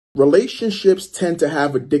Relationships tend to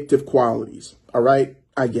have addictive qualities. All right.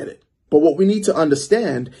 I get it. But what we need to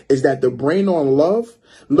understand is that the brain on love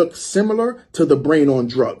looks similar to the brain on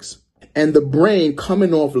drugs. And the brain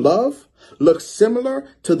coming off love looks similar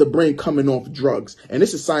to the brain coming off drugs. And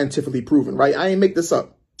this is scientifically proven, right? I ain't make this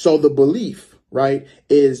up. So the belief, right,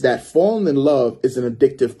 is that falling in love is an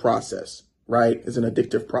addictive process, right? Is an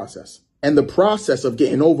addictive process. And the process of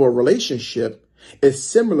getting over a relationship is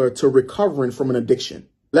similar to recovering from an addiction.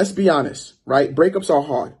 Let's be honest, right? Breakups are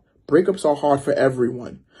hard. Breakups are hard for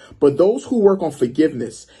everyone. But those who work on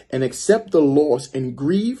forgiveness and accept the loss and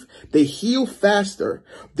grieve, they heal faster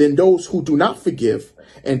than those who do not forgive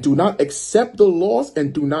and do not accept the loss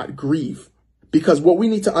and do not grieve. Because what we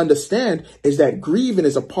need to understand is that grieving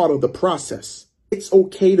is a part of the process. It's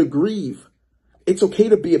okay to grieve. It's okay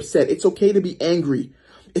to be upset. It's okay to be angry.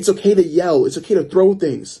 It's okay to yell. It's okay to throw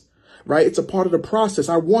things. Right? It's a part of the process.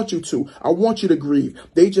 I want you to grieve.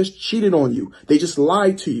 They just cheated on you. They just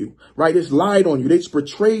lied to you, right? They just lied on you. They just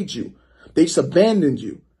betrayed you. They just abandoned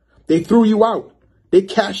you. They threw you out. They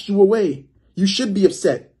cast you away. You should be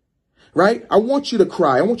upset, right? I want you to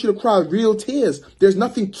cry. I want you to cry real tears. There's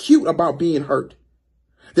nothing cute about being hurt.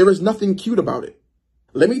 There is nothing cute about it.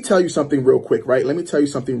 Let me tell you something real quick, right? Let me tell you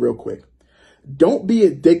something real quick. Don't be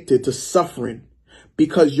addicted to suffering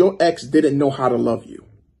because your ex didn't know how to love you.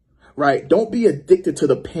 Right? Don't be addicted to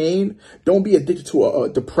the pain. Don't be addicted to a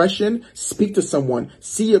depression. Speak to someone.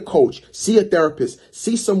 See a coach. See a therapist.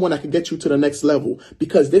 See someone that can get you to the next level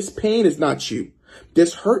because this pain is not you.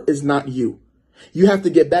 This hurt is not you. You have to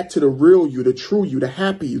get back to the real you, the true you, the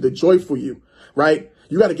happy you, the joyful you, right?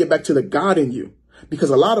 You got to get back to the God in you because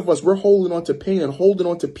a lot of us, we're holding on to pain and holding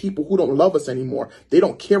on to people who don't love us anymore. They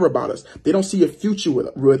don't care about us. They don't see a future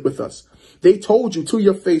with us. They told you to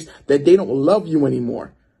your face that they don't love you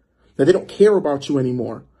anymore. That they don't care about you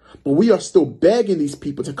anymore. But we are still begging these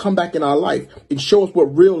people to come back in our life and show us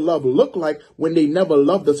what real love looked like when they never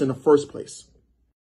loved us in the first place.